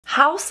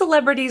How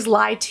celebrities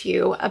lie to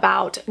you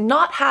about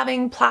not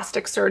having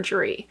plastic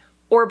surgery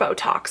or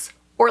Botox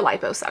or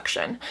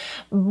liposuction,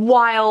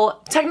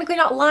 while technically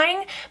not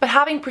lying, but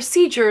having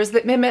procedures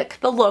that mimic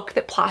the look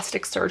that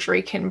plastic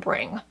surgery can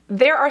bring.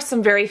 There are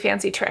some very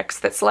fancy tricks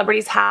that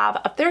celebrities have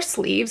up their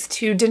sleeves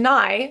to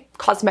deny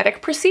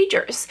cosmetic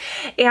procedures.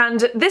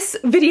 And this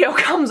video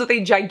comes with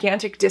a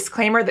gigantic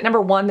disclaimer that, number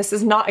one, this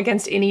is not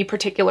against any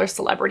particular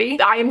celebrity.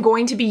 I am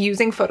going to be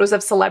using photos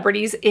of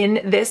celebrities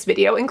in this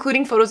video,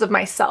 including photos of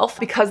myself,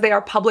 because they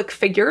are public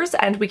figures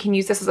and we can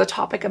use this as a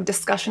topic of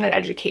discussion and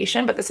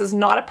education, but this is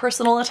not a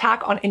personal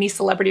attack on any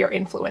celebrity or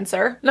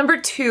influencer. Number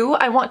two,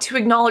 I want to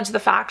acknowledge the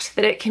fact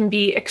that it can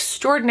be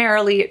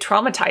extraordinarily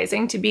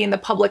traumatizing to be in the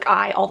public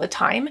eye all the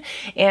time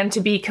and to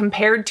be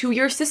compared to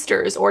your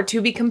sisters or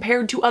to be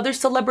compared to other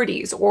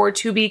celebrities or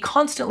to be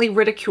constantly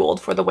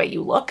ridiculed for the way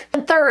you look.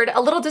 And third,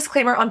 a little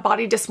disclaimer on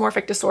body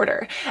dysmorphic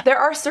disorder. There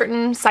are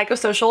certain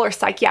psychosocial or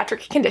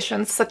psychiatric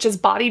conditions such as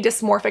body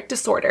dysmorphic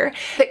disorder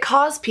that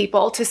cause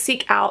people to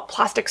seek out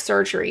plastic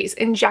surgeries,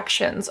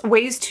 injections,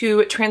 ways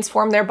to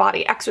transform their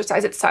body,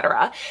 exercise,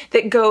 etc.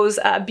 that goes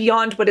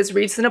beyond what is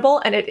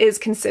reasonable, and it is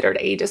considered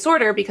a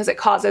disorder because it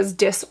causes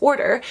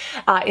disorder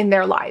in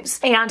their lives.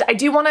 And I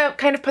do want to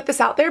kind of put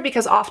this out there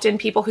because often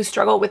people who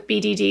struggle with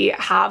BDD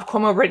have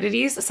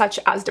comorbidities such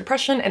as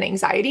depression and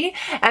anxiety,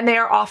 and they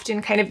are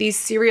often kind of these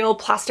serial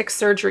plastic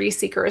surgery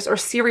seekers or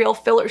serial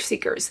filler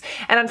seekers.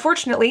 And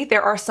unfortunately,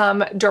 there are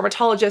some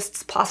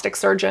dermatologists, plastic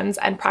surgeons,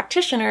 and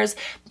practitioners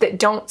that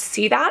don't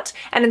see that,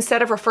 and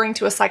instead of referring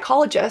to a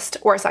psychologist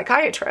or a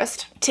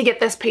psychiatrist to get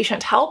this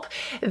patient help,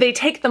 they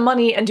take the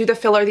money and do the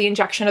filler, the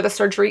injection, or the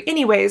surgery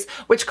anyways,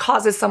 which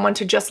causes someone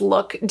to just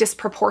look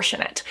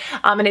disproportionate.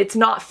 And it's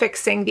not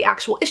fixing the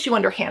actual issue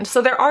underhand.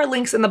 So there are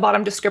links in the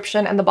bottom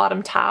description and the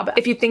bottom tab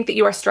if you think that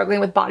you are struggling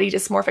with body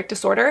dysmorphic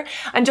disorder,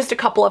 and just a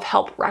couple of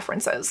help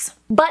references.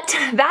 But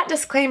that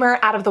disclaimer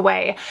out of the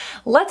way,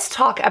 let's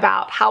talk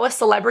about how a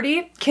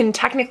celebrity can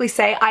technically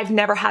say, I've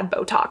never had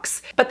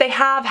Botox, but they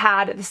have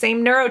had the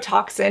same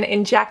neurotoxin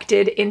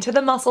injected into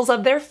the muscles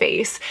of their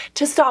face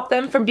to stop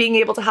them from being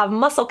able to have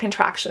muscle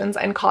contractions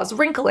and cause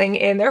wrinkling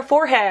in their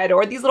forehead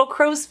or these little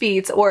crow's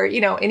feet or,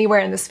 you know, anywhere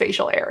in this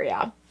facial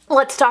area.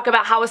 Let's talk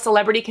about how a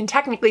celebrity can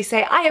technically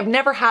say, I have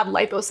never had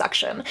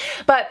liposuction,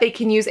 but they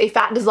can use a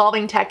fat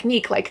dissolving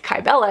technique like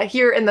Kybella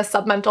here in the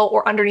submental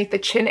or underneath the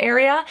chin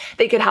area.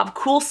 They could have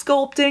cool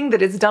sculpting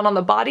that is done on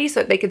the body so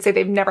that they could say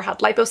they've never had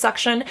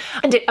liposuction,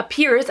 and it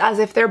appears as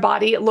if their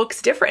body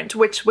looks different,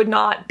 which would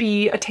not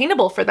be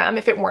attainable for them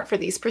if it weren't for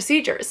these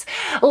procedures.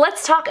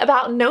 Let's talk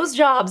about nose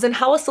jobs and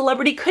how a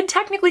celebrity could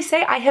technically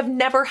say, I have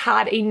never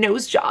had a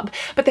nose job,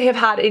 but they have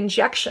had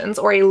injections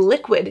or a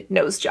liquid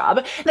nose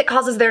job that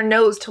causes their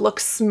nose to look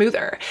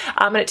smoother.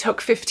 And it took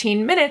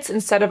 15 minutes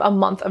instead of a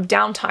month of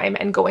downtime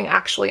and going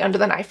actually under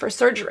the knife for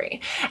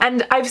surgery.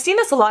 And I've seen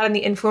this a lot in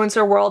the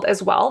influencer world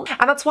as well.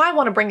 And that's why I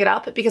want to bring it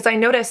up, because I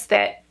noticed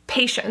that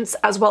patients,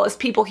 as well as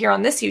people here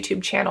on this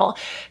YouTube channel,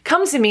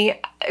 come to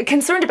me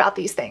concerned about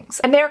these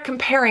things. And they're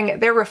comparing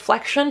their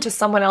reflection to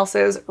someone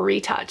else's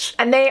retouch.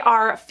 And they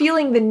are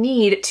feeling the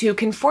need to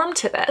conform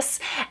to this.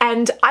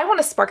 And I want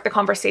to spark the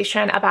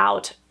conversation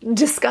about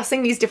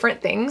discussing these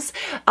different things,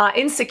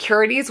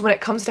 insecurities when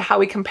it comes to how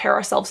we compare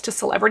ourselves to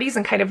celebrities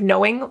and kind of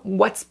knowing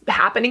what's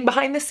happening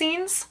behind the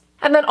scenes.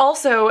 And then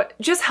also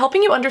just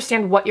helping you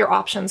understand what your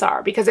options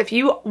are, because if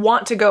you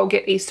want to go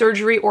get a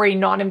surgery or a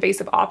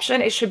non-invasive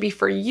option, it should be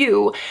for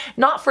you,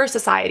 not for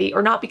society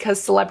or not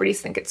because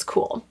celebrities think it's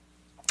cool.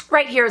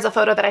 Right here is a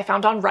photo that I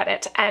found on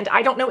Reddit, and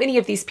I don't know any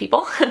of these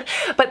people,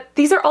 but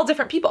these are all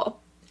different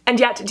people. And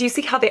yet, do you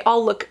see how they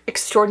all look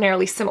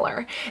extraordinarily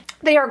similar?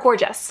 They are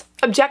gorgeous,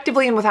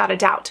 objectively and without a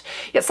doubt.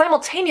 Yet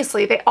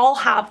simultaneously, they all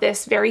have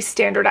this very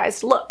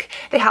standardized look.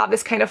 They have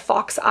this kind of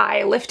fox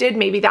eye lifted,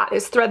 maybe that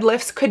is thread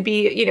lifts, could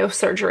be, you know,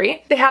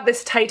 surgery. They have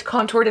this tight,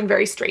 contoured, and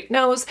very straight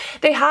nose.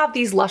 They have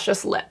these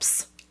luscious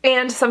lips.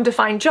 And some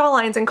defined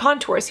jawlines and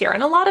contours here,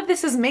 and a lot of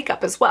this is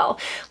makeup as well.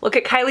 Look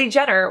at Kylie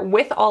Jenner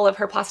with all of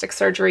her plastic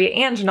surgery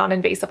and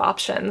non-invasive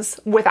options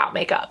without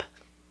makeup.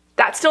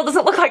 That still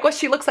doesn't look like what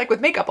she looks like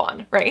with makeup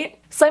on, right?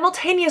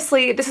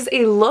 Simultaneously, this is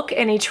a look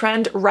and a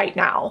trend right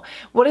now.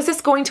 What is this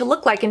going to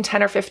look like in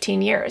 10 or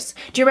 15 years?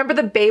 Do you remember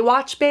the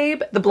Baywatch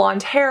babe? The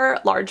blonde hair,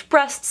 large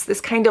breasts,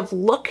 this kind of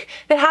look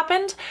that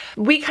happened?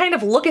 We kind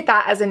of look at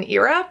that as an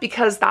era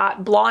because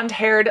that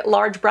blonde-haired,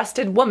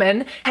 large-breasted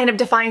woman kind of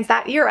defines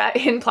that era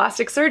in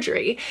plastic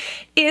surgery.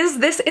 Is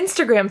this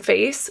Instagram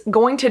face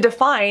going to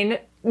define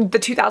the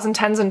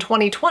 2010s and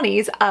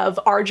 2020s of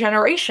our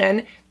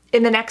generation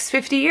in the next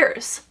 50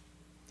 years?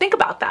 Think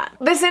about that.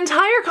 This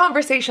entire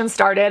conversation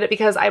started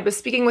because I was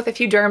speaking with a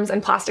few derms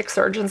and plastic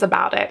surgeons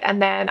about it,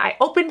 and then I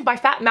opened my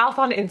fat mouth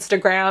on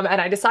Instagram and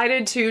I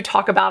decided to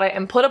talk about it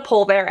and put a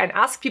poll there and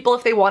ask people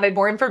if they wanted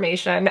more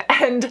information,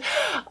 and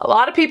a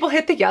lot of people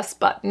hit the yes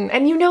button.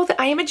 And you know that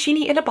I am a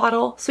genie in a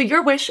bottle, so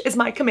your wish is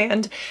my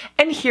command,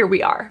 and here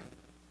we are.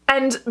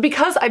 And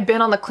because I've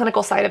been on the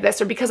clinical side of this,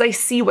 or because I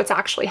see what's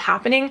actually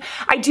happening,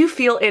 I do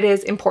feel it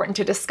is important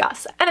to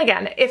discuss. And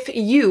again, if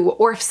you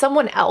or if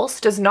someone else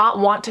does not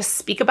want to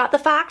speak about the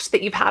fact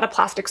that you've had a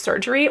plastic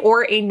surgery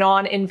or a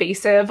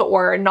non-invasive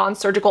or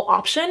non-surgical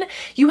option,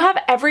 you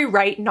have every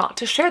right not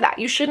to share that.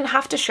 You shouldn't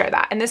have to share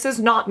that. And this is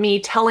not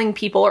me telling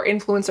people or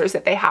influencers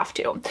that they have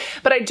to.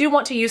 But I do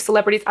want to use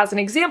celebrities as an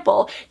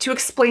example to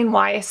explain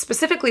why,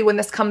 specifically when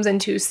this comes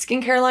into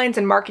skincare lines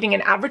and marketing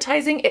and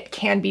advertising, it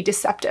can be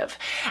deceptive.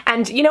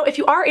 And you know, if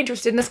you are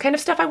interested in this kind of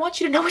stuff, I want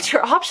you to know what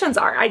your options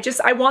are.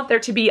 I want there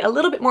to be a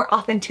little bit more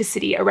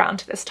authenticity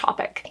around this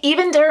topic.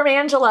 Even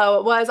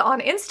Dermangelo was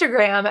on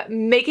Instagram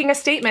making a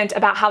statement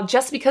about how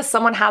just because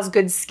someone has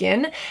good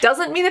skin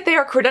doesn't mean that they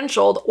are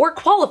credentialed or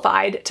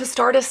qualified to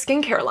start a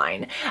skincare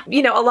line.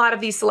 You know, a lot of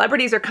these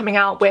celebrities are coming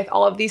out with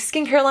all of these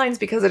skincare lines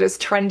because it is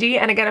trendy.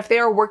 And again, if they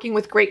are working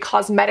with great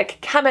cosmetic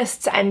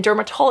chemists and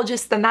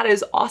dermatologists, then that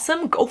is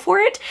awesome. Go for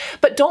it.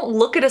 But don't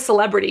look at a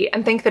celebrity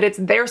and think that it's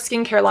their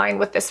skincare line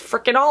with this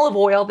frickin' olive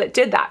oil that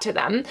did that to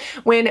them,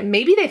 when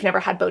maybe they've never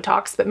had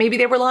Botox, but maybe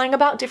they were lying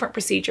about different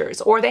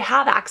procedures, or they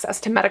have access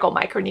to medical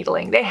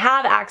microneedling. They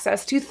have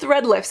access to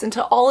thread lifts and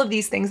to all of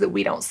these things that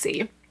we don't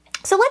see.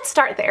 So let's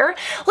start there.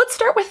 Let's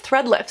start with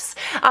thread lifts.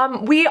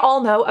 We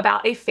all know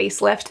about a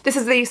facelift. This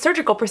is a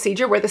surgical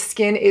procedure where the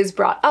skin is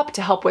brought up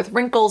to help with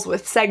wrinkles,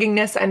 with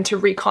sagginess, and to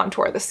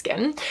recontour the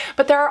skin.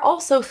 But there are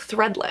also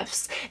thread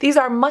lifts. These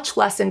are much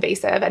less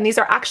invasive, and these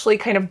are actually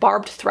kind of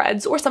barbed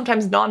threads, or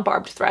sometimes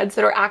non-barbed threads,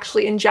 that are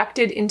actually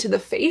injected into the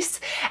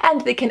face,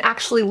 and they can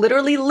actually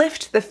literally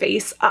lift the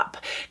face up,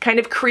 kind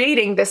of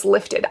creating this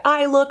lifted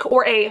eye look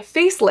or a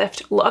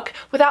facelift look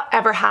without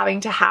ever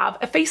having to have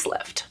a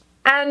facelift.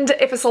 And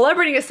if a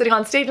celebrity is sitting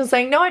on stage and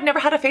saying, no, I've never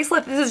had a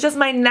facelift, this is just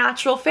my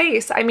natural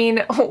face. I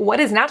mean,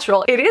 what is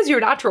natural? It is your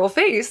natural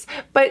face,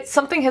 but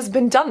something has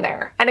been done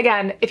there. And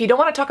again, if you don't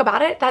want to talk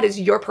about it, that is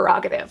your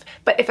prerogative.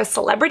 But if a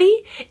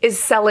celebrity is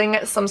selling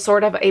some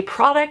sort of a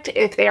product,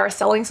 if they are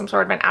selling some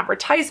sort of an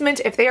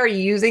advertisement, if they are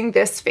using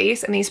this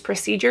face and these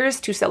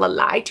procedures to sell a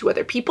lie to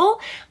other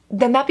people,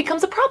 then that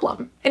becomes a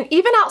problem. And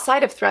even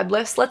outside of thread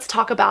lifts, let's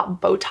talk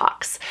about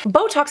Botox.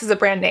 Botox is a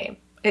brand name.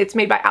 It's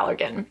made by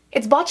Allergan.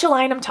 It's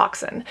botulinum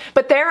toxin,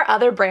 but there are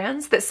other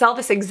brands that sell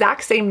this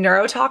exact same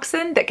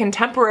neurotoxin that can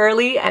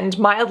temporarily and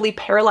mildly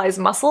paralyze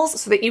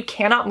muscles so that you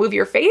cannot move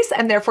your face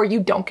and therefore you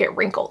don't get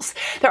wrinkles.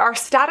 There are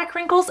static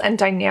wrinkles and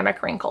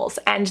dynamic wrinkles,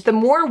 and the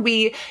more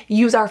we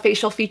use our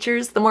facial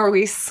features, the more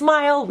we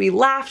smile, we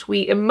laugh,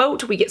 we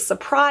emote, we get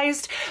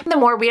surprised, the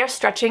more we are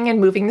stretching and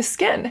moving the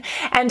skin.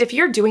 And if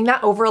you're doing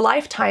that over a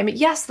lifetime,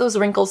 yes, those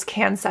wrinkles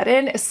can set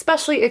in,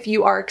 especially if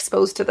you are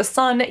exposed to the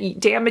sun,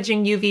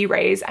 damaging UV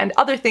rays, and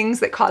other things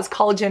that cause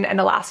collagen and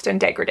elastin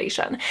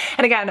degradation.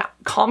 And again,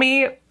 call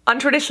me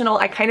untraditional,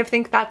 I kind of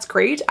think that's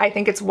great. I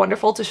think it's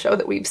wonderful to show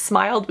that we've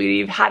smiled,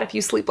 we've had a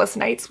few sleepless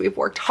nights, we've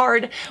worked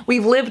hard,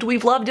 we've lived,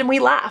 we've loved, and we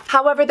laugh.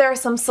 However, there are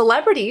some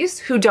celebrities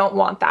who don't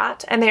want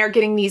that, and they are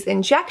getting these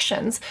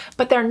injections,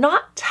 but they're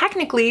not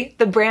technically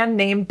the brand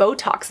name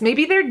Botox.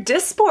 Maybe they're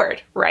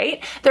Dysport,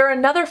 right? They're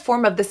another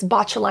form of this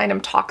botulinum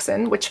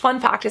toxin, which, fun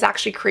fact, is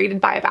actually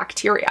created by a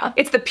bacteria.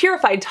 It's the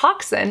purified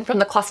toxin from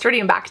the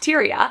Clostridium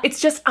bacteria.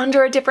 It's just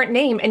under a different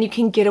name, and you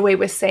can get away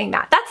with saying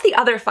that. That's the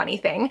other funny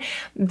thing.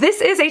 This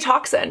is a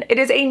toxin. It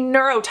is a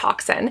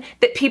neurotoxin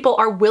that people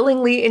are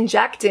willingly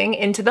injecting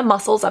into the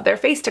muscles of their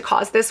face to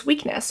cause this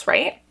weakness,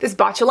 right? This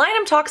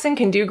botulinum toxin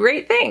can do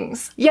great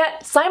things.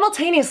 Yet,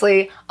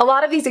 simultaneously, a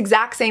lot of these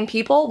exact same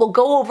people will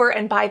go over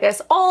and buy this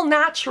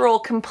all-natural,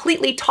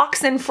 completely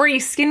toxin-free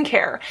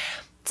skincare.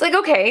 It's like,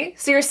 okay,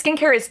 so your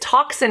skincare is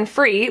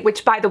toxin-free,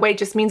 which, by the way,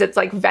 just means it's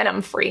like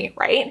venom-free,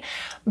 right?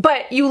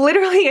 But you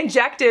literally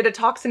injected a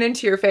toxin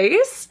into your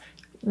face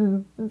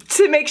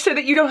to make sure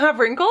that you don't have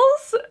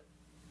wrinkles?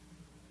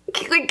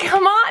 Like,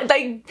 come on,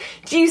 like,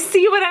 do you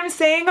see what I'm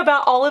saying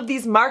about all of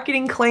these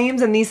marketing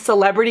claims and these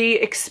celebrity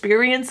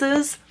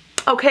experiences?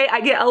 Okay,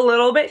 I get a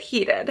little bit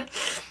heated.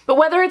 But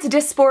whether it's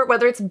Dysport,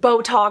 whether it's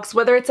Botox,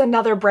 whether it's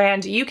another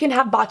brand, you can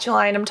have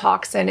botulinum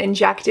toxin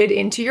injected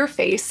into your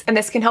face, and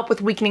this can help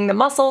with weakening the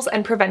muscles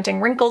and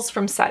preventing wrinkles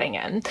from setting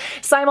in.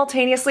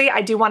 Simultaneously,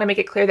 I do want to make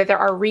it clear that there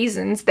are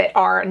reasons that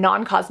are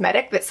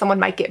non-cosmetic that someone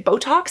might get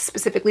Botox,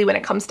 specifically when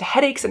it comes to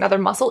headaches and other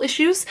muscle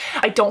issues.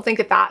 I don't think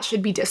that that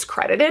should be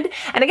discredited.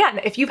 And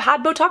again, if you've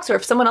had Botox, or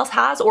if someone else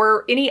has,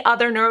 or any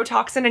other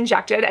neurotoxin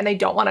injected and they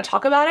don't want to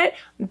talk about it,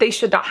 they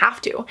should not have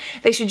to.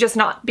 They should just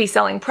not be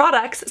selling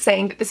products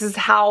saying that this is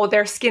how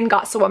their skin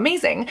got so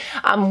amazing,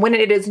 when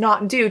it is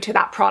not due to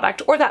that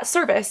product or that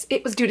service.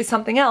 It was due to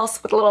something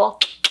else with a little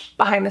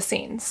behind the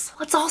scenes.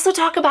 Let's also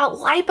talk about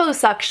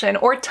liposuction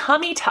or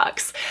tummy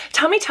tucks.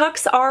 Tummy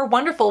tucks are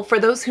wonderful for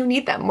those who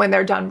need them when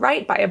they're done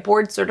right by a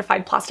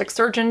board-certified plastic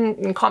surgeon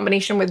in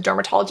combination with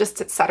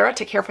dermatologists, etc.,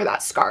 to care for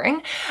that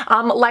scarring.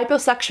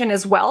 Liposuction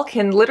as well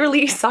can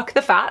literally suck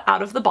the fat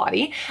out of the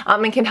body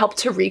and can help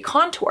to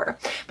recontour.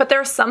 But there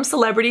are some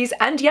celebrities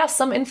and yes,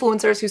 some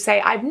influencers who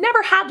say, I've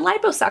never had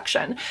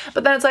liposuction.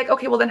 But then it's like,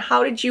 okay, well then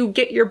how did you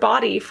get your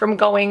body from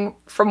going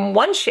from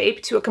one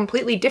shape to a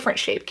completely different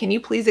shape? Can you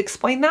please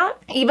explain that?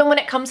 that. Even when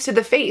it comes to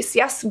the face,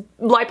 yes,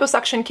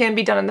 liposuction can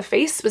be done in the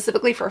face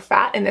specifically for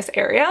fat in this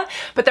area,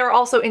 but there are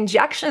also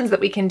injections that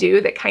we can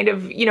do that kind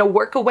of, you know,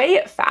 work away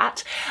at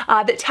fat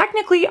that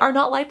technically are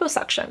not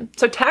liposuction.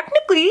 So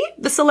technically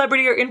the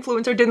celebrity or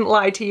influencer didn't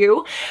lie to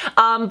you,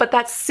 but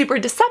that's super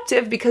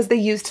deceptive because they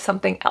used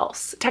something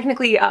else.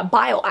 Technically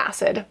bile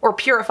acid, or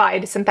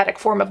purified synthetic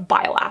form of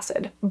bile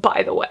acid,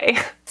 by the way.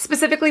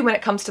 Specifically when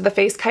it comes to the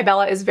face,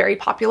 Kybella is very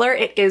popular.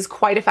 It is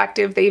quite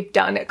effective. They've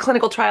done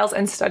clinical trials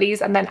and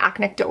studies, and then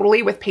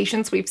anecdotally with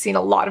patients, we've seen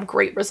a lot of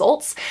great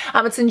results.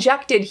 It's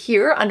injected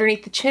here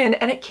underneath the chin,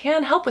 and it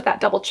can help with that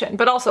double chin.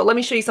 But also, let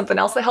me show you something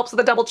else that helps with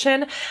a double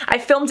chin. I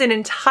filmed an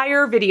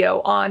entire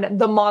video on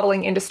the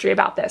modeling industry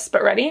about this,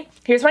 but ready?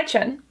 Here's my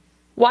chin.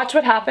 Watch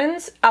what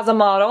happens as a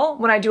model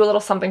when I do a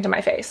little something to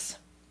my face.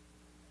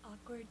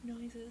 Awkward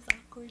noises,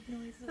 awkward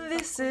noises.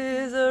 This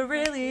is a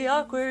really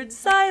awkward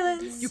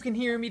silence. You can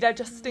hear me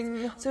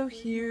digesting. So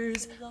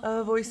here's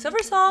a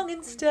voiceover song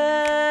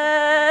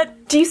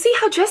instead. Do you see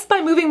how just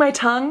by moving my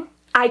tongue,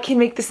 I can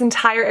make this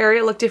entire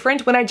area look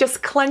different? When I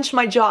just clench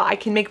my jaw, I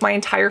can make my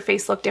entire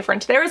face look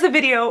different. There is a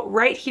video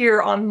right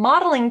here on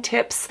modeling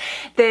tips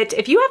that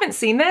if you haven't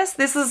seen this,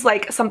 this is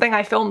like something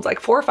I filmed like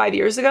 4 or 5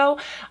 years ago.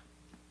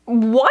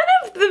 One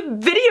of the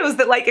videos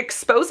that like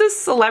exposes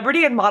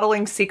celebrity and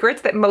modeling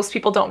secrets that most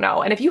people don't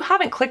know. And if you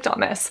haven't clicked on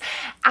this,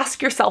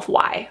 ask yourself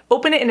why.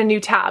 Open it in a new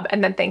tab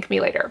and then thank me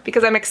later,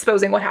 because I'm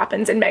exposing what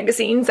happens in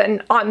magazines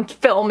and on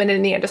film and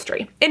in the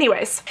industry.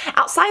 Anyways,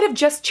 outside of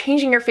just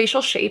changing your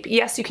facial shape,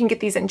 yes, you can get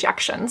these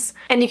injections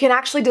and you can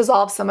actually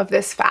dissolve some of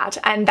this fat,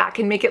 and that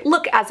can make it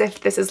look as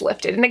if this is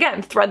lifted. And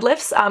again, thread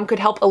lifts could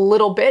help a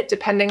little bit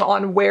depending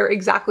on where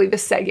exactly the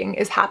sagging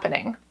is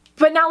happening.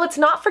 But now let's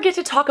not forget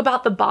to talk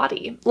about the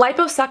body.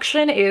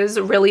 Liposuction is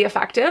really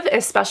effective,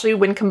 especially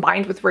when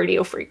combined with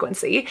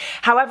radiofrequency.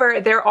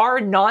 However, there are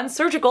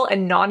non-surgical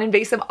and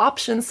non-invasive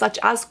options such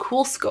as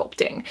cool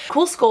sculpting.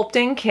 Cool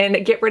sculpting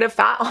can get rid of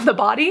fat on the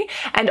body,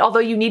 and although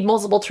you need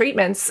multiple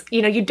treatments,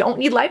 you know, you don't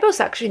need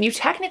liposuction. You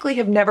technically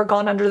have never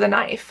gone under the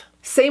knife.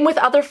 Same with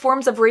other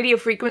forms of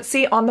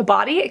radiofrequency on the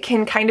body. It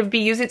can kind of be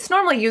used, it's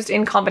normally used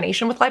in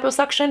combination with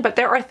liposuction, but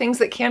there are things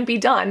that can be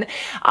done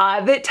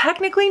that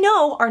technically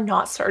no, are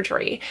not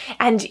surgery.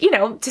 And you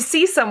know, to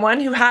see someone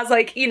who has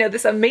like, you know,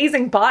 this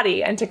amazing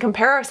body and to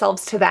compare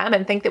ourselves to them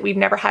and think that we've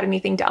never had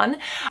anything done,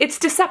 it's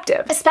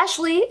deceptive.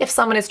 Especially if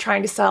someone is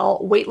trying to sell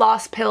weight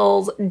loss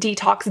pills,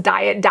 detox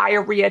diet,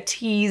 diarrhea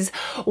teas,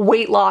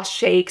 weight loss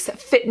shakes,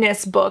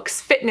 fitness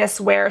books, fitness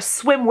wear,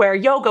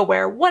 swimwear, yoga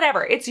wear,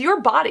 whatever. It's your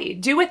body.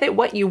 Do with it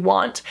what you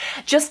want.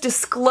 Just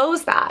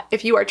disclose that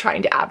if you are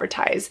trying to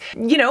advertise,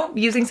 you know,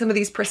 using some of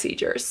these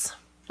procedures.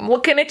 I'm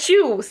looking at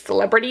you,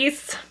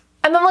 celebrities.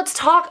 And then let's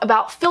talk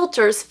about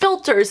filters,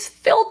 filters,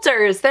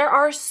 filters. There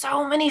are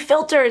so many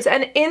filters.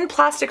 And in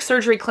plastic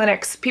surgery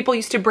clinics, people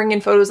used to bring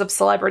in photos of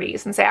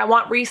celebrities and say, I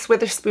want Reese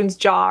Witherspoon's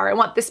jaw, or I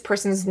want this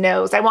person's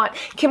nose, I want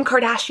Kim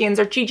Kardashian's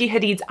or Gigi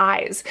Hadid's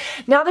eyes.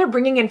 Now they're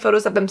bringing in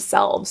photos of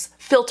themselves,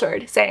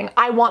 filtered, saying,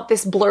 I want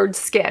this blurred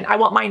skin, I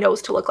want my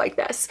nose to look like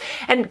this.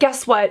 And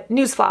guess what?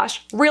 Newsflash,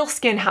 real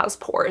skin has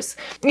pores.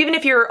 Even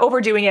if you're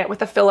overdoing it with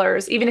the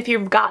fillers, even if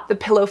you've got the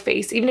pillow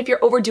face, even if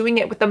you're overdoing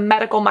it with the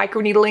medical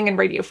microneedling and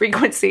radiofrequency,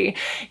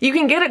 you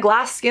can get a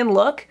glass skin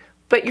look,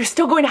 but you're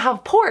still going to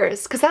have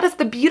pores because that is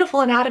the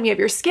beautiful anatomy of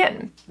your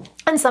skin.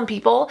 And some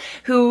people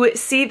who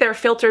see their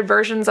filtered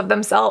versions of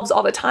themselves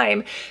all the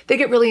time, they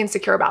get really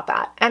insecure about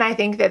that. And I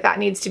think that that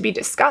needs to be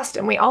discussed,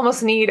 and we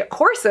almost need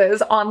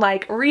courses on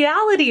like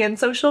reality and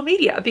social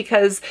media,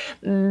 because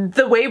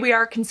the way we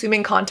are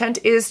consuming content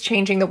is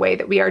changing the way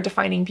that we are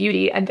defining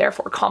beauty and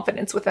therefore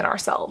confidence within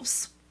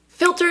ourselves.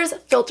 Filters,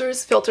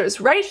 filters,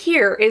 filters. Right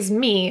here is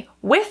me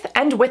with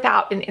and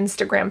without an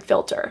Instagram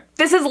filter.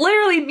 This is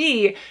literally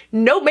me,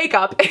 no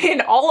makeup,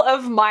 in all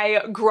of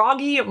my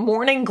groggy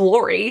morning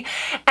glory.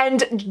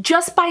 And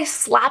just by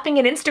slapping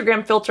an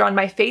Instagram filter on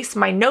my face,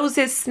 my nose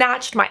is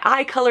snatched, my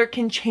eye color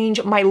can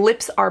change, my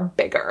lips are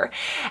bigger.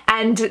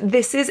 And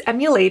this is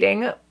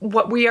emulating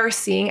what we are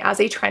seeing as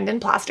a trend in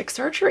plastic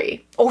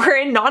surgery, or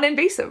in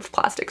non-invasive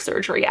plastic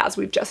surgery, as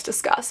we've just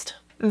discussed.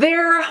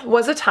 There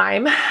was a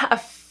time, a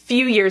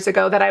few years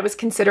ago, that I was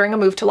considering a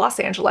move to Los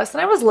Angeles,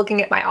 and I was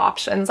looking at my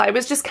options. I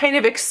was just kind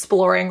of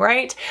exploring,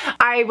 right?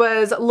 I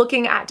was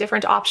looking at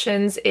different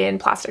options in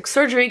plastic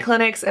surgery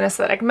clinics and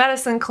aesthetic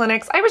medicine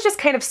clinics. I was just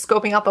kind of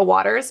scoping out the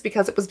waters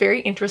because it was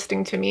very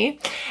interesting to me.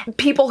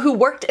 People who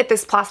worked at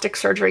this plastic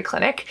surgery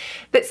clinic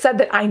that said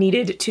that I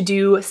needed to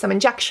do some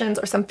injections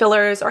or some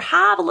fillers or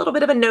have a little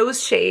bit of a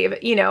nose shave,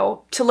 you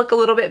know, to look a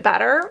little bit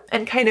better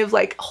and kind of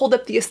like hold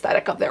up the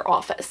aesthetic of their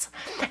office.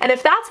 And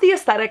if that's the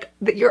aesthetic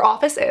that your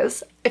office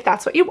is, if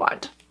that's what you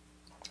want,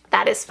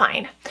 that is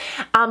fine.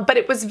 But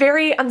it was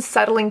very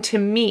unsettling to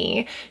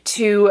me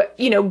to,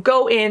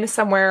 go in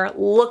somewhere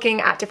looking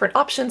at different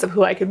options of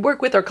who I could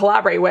work with or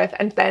collaborate with,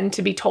 and then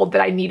to be told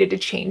that I needed to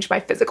change my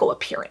physical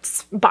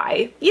appearance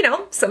by,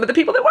 some of the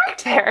people that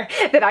worked there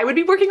that I would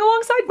be working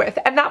alongside with.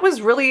 And that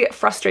was really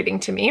frustrating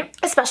to me,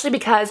 especially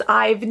because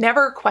I've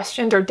never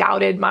questioned or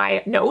doubted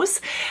my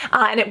nose.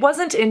 And it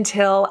wasn't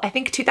until I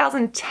think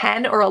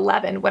 2010 or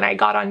 11 when I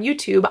got on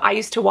YouTube. I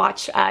used to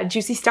watch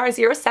Juicy Star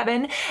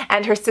 07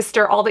 and her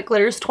sister All That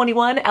Glitters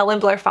 21, Ellen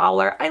Blair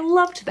Fowler. I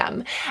loved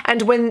them.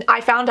 And when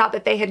I found out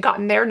that they had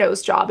gotten their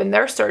nose job and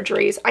their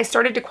surgeries, I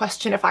started to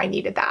question if I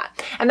needed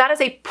that. And that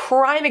is a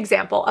prime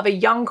example of a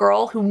young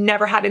girl who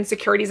never had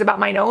insecurities about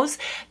my nose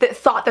that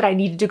thought that I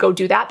needed to go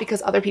do that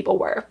because other people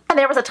were. And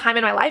there was a time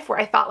in my life where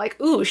I thought like,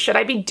 ooh, should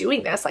I be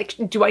doing this? Like,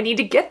 do I need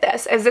to get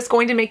this? Is this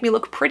going to make me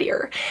look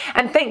prettier?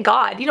 And thank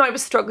God, I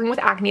was struggling with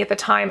acne at the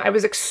time. I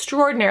was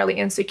extraordinarily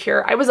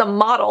insecure. I was a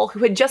model who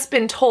had just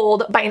been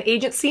told by an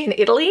agency in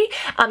Italy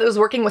that was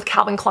working with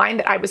Calvin Klein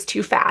that I was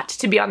too fat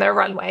to be on their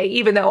runway,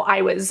 even though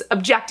I was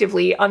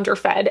objectively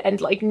underfed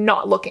and like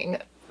not looking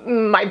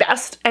my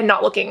best and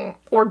not looking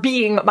or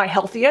being my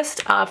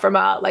healthiest from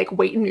a like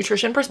weight and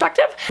nutrition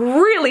perspective.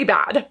 Really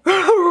bad,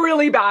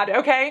 really bad,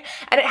 okay?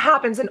 And it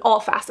happens in all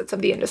facets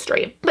of the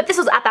industry. But this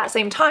was at that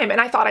same time and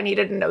I thought I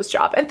needed a nose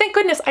job. And thank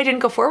goodness I didn't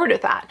go forward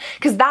with that,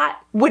 because that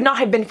would not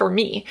have been for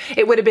me.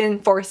 It would have been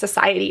for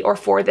society or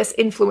for this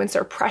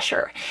influencer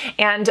pressure.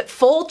 And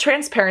full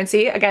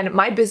transparency, again,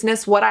 my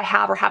business, what I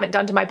have or haven't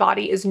done to my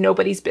body is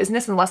nobody's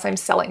business unless I'm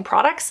selling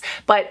products,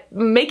 but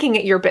making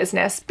it your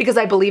business because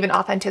I believe in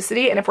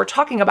authenticity. And if we're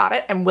talking about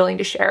it, I'm willing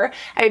to share.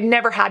 I've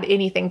never had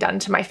anything done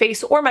to my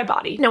face or my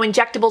body. No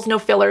injectables, no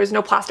fillers,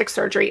 no plastic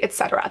surgery,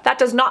 etc. That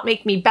does not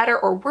make me better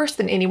or worse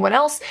than anyone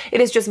else.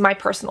 It is just my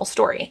personal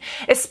story.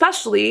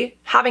 Especially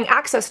having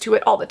access to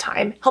it all the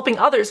time, helping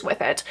others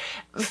with it,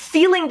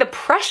 feeling the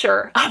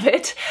pressure of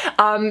it,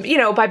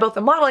 by both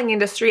the modeling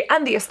industry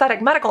and the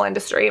aesthetic medical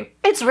industry.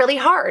 It's really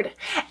hard.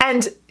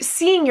 And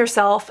seeing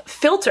yourself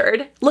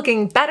filtered,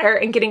 looking better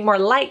and getting more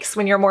likes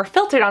when you're more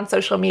filtered on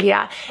social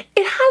media,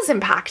 it has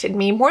impacted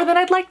me more than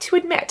I'd like to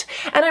admit.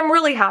 And I'm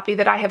really happy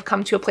that I have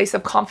come to a place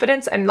of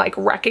confidence and like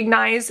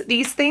recognize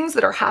these things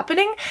that are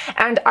happening.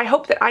 And I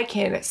hope that I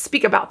can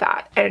speak about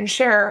that and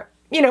share,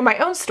 my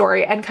own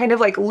story and kind of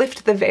like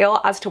lift the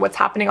veil as to what's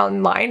happening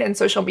online and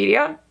social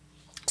media,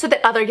 so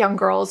that other young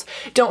girls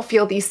don't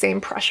feel these same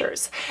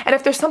pressures. And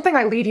if there's something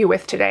I leave you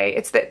with today,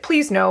 it's that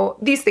please know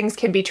these things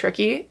can be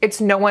tricky.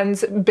 It's no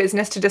one's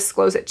business to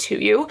disclose it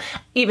to you,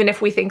 even if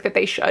we think that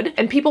they should.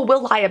 And people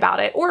will lie about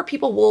it, or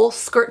people will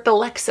skirt the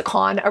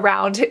lexicon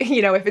around,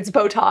 if it's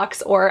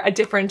Botox or a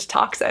different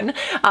toxin,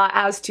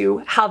 as to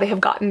how they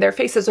have gotten their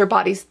faces or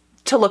bodies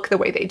to look the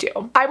way they do.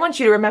 I want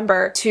you to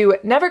remember to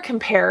never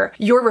compare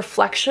your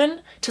reflection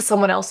to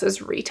someone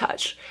else's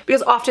retouch,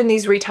 because often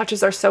these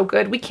retouches are so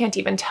good we can't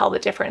even tell the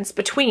difference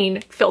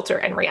between filter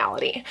and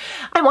reality.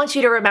 I want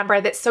you to remember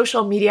that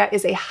social media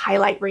is a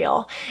highlight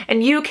reel,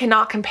 and you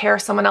cannot compare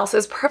someone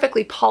else's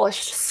perfectly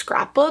polished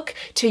scrapbook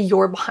to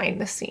your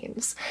behind the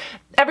scenes.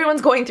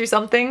 Everyone's going through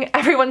something,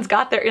 everyone's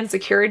got their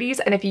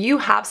insecurities, and if you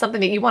have something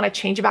that you want to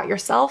change about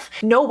yourself,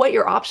 know what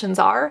your options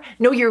are,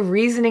 know your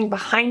reasoning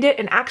behind it,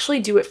 and actually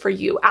do it for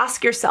you.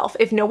 Ask yourself,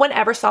 if no one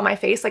ever saw my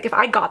face, like if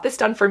I got this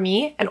done for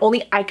me and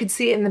only I could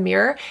see it in the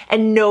mirror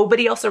and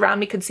nobody else around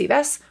me could see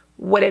this,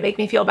 would it make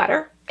me feel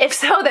better? If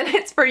so, then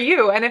it's for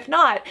you. And if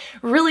not,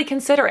 really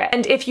consider it.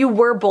 And if you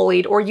were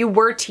bullied or you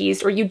were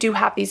teased or you do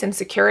have these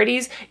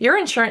insecurities, your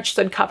insurance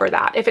should cover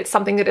that. If it's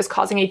something that is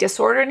causing a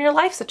disorder in your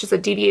life, such as a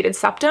deviated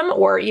septum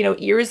or,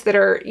 ears that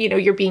are,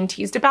 you're being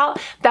teased about,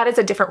 that is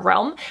a different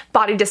realm.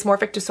 Body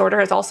dysmorphic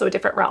disorder is also a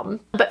different realm.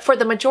 But for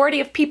the majority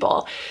of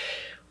people,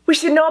 we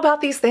should know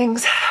about these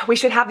things. We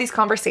should have these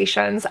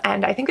conversations.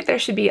 And I think that there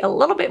should be a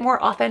little bit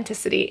more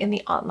authenticity in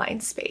the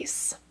online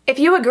space. If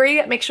you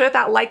agree, make sure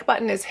that like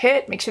button is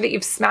hit. Make sure that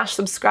you've smashed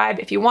subscribe.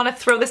 If you want to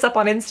throw this up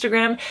on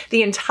Instagram,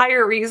 the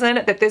entire reason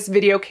that this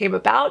video came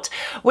about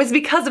was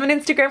because of an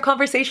Instagram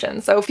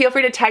conversation. So feel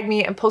free to tag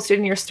me and post it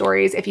in your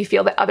stories if you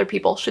feel that other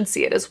people should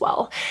see it as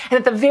well. And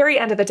at the very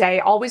end of the day,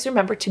 always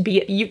remember to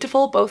be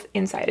beautiful both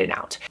inside and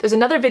out. There's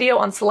another video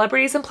on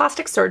celebrities and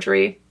plastic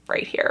surgery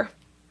right here.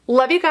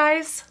 Love you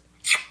guys.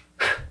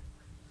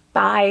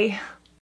 Bye.